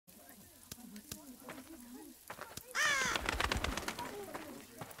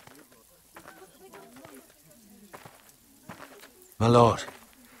My lord,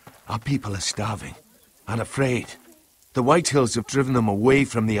 our people are starving and afraid. The Whitehills have driven them away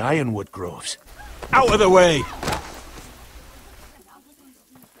from the ironwood groves. Out of the way!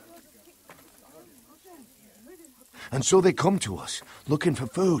 And so they come to us, looking for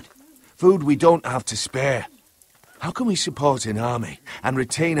food. Food we don't have to spare. How can we support an army and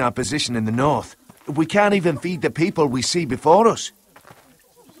retain our position in the north if we can't even feed the people we see before us?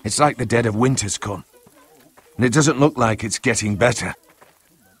 It's like the dead of winter's come. And it doesn't look like it's getting better.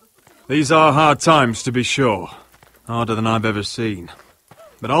 These are hard times, to be sure. Harder than I've ever seen.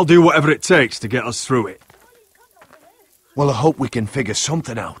 But I'll do whatever it takes to get us through it. Well, I hope we can figure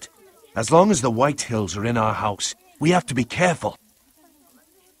something out. As long as the Whitehills are in our house, we have to be careful.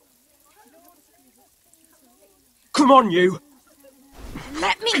 Come on, you!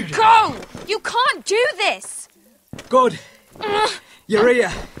 Let me go! You can't do this! Good. You're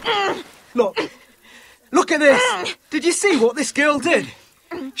here. Look at this! Did you see what this girl did?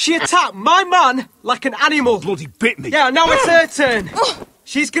 She attacked my man like an animal. Bloody bit me! Yeah, now it's her turn.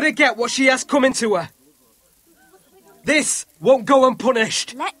 She's gonna get what she has coming to her. This won't go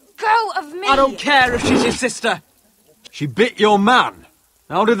unpunished. Let go of me! I don't care if she's your sister. She bit your man?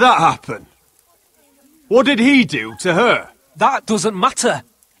 How did that happen? What did he do to her? That doesn't matter.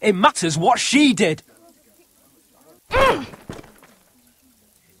 It matters what she did.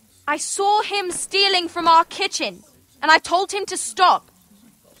 I saw him stealing from our kitchen, and I told him to stop.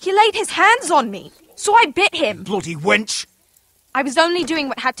 He laid his hands on me, so I bit him. Bloody wench! I was only doing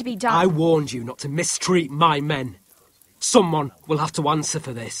what had to be done. I warned you not to mistreat my men. Someone will have to answer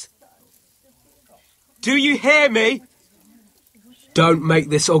for this. Do you hear me? Don't make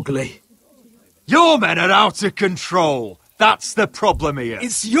this ugly. Your men are out of control. That's the problem here.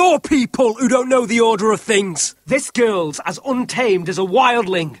 It's your people who don't know the order of things. This girl's as untamed as a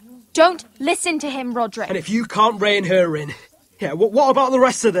wildling. Don't listen to him, Roderick. And if you can't rein her in, yeah, what about the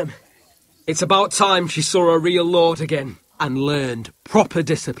rest of them? It's about time she saw a real lord again and learned proper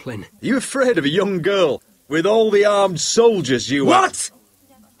discipline. Are you afraid of a young girl with all the armed soldiers you have? What?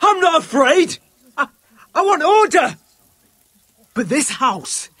 I'm not afraid. I want order. But this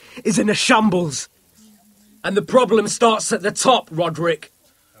house is in a shambles. And the problem starts at the top, Roderick.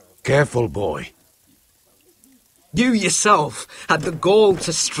 Careful, boy. You yourself had the gall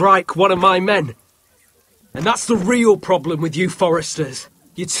to strike one of my men. And that's the real problem with you Forresters.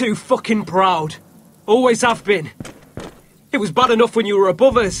 You're too fucking proud. Always have been. It was bad enough when you were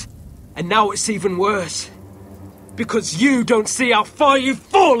above us. And now it's even worse. Because you don't see how far you've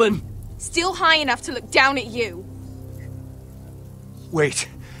fallen. Still high enough to look down at you. Wait.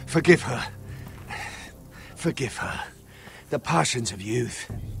 Forgive her. Forgive her. The passions of youth.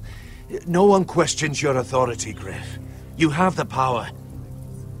 No one questions your authority, Griff. You have the power.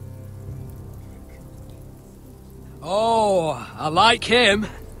 Oh, I like him.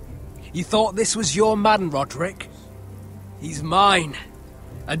 You thought this was your man, Roderick? He's mine.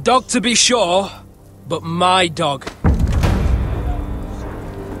 A dog to be sure, but my dog.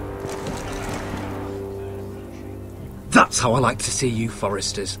 That's how I like to see you,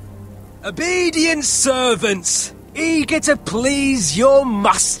 Forresters. Obedient servants, eager to please your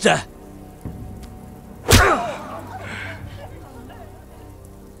master.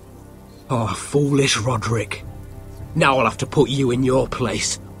 Oh, foolish Roderick. Now I'll have to put you in your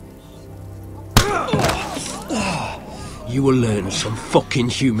place. You will learn some fucking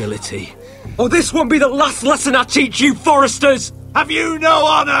humility. Or this won't be the last lesson I teach you, Forresters! Have you no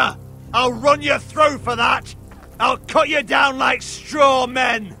honour? I'll run your throat for that. I'll cut you down like straw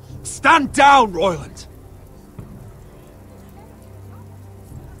men. Stand down, Royland.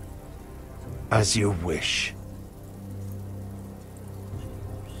 As you wish.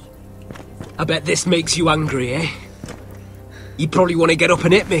 I bet this makes you angry, eh? You probably want to get up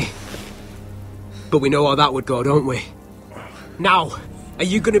and hit me. But we know how that would go, don't we? Now, are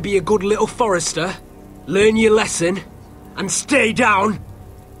you going to be a good little Forrester, learn your lesson, and stay down?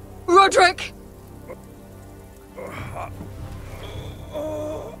 Roderick!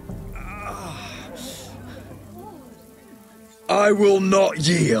 I will not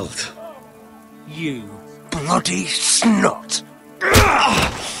yield. You bloody snot!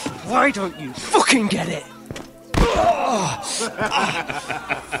 Why don't you fucking get it? Get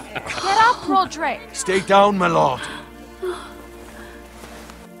up, Roderick! Stay down, my lord.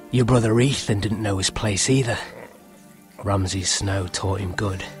 Your brother Ethan didn't know his place either. Ramsay Snow taught him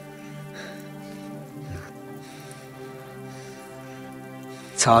good.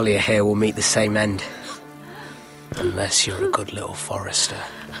 Talia here will meet the same end. Unless you're a good little Forrester.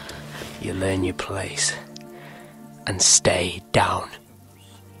 You learn your place. And stay down.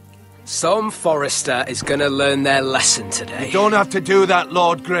 Some Forrester is gonna learn their lesson today. You don't have to do that,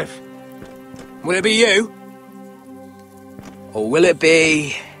 Lord Griff. Will it be you? Or will it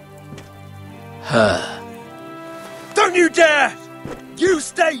be... her? Don't you dare! You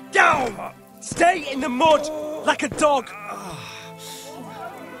stay down! Stay in the mud like a dog!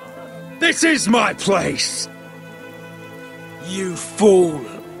 This is my place! You fool!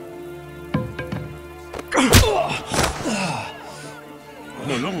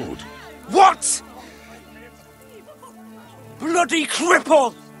 My lord. What?! Bloody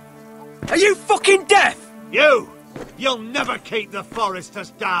cripple! Are you fucking deaf? You'll never keep the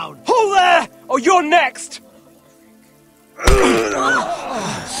Foresters down! Hold there, or you're next!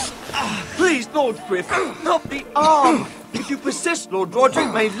 Please, Lord Griff, not the arm. If you persist, Lord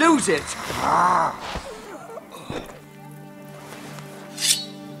Roderick may lose it.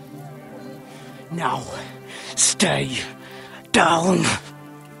 Now, stay down.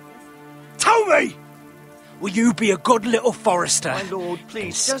 Tell me! Will you be a good little Forester? My lord,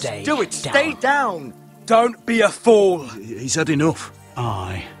 please, just Stay do it. down. Stay down. Don't be a fool. He's had enough.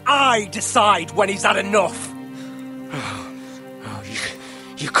 Aye. I decide when he's had enough.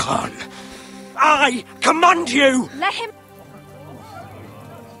 You can't. I command you! Let him...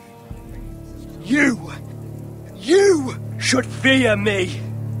 You should fear me.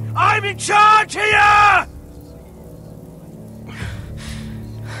 I'm in charge here!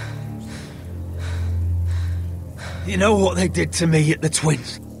 You know what they did to me at the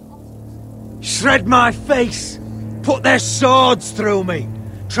Twins? Shred my face, put their swords through me,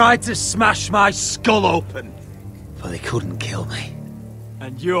 tried to smash my skull open. But they couldn't kill me.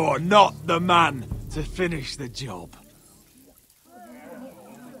 And you're not the man to finish the job.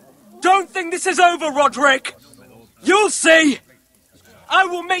 Don't think this is over, Roderick! You'll see! I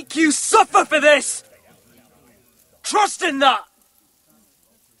will make you suffer for this! Trust in that!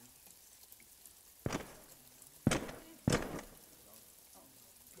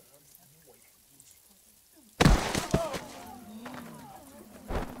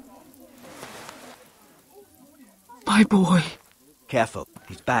 My boy. Careful,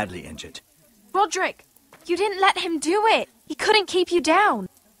 he's badly injured. Roderick, you didn't let him do it. He couldn't keep you down.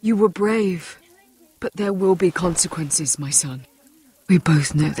 You were brave, but there will be consequences, my son. We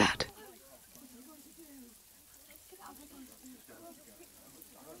both know that.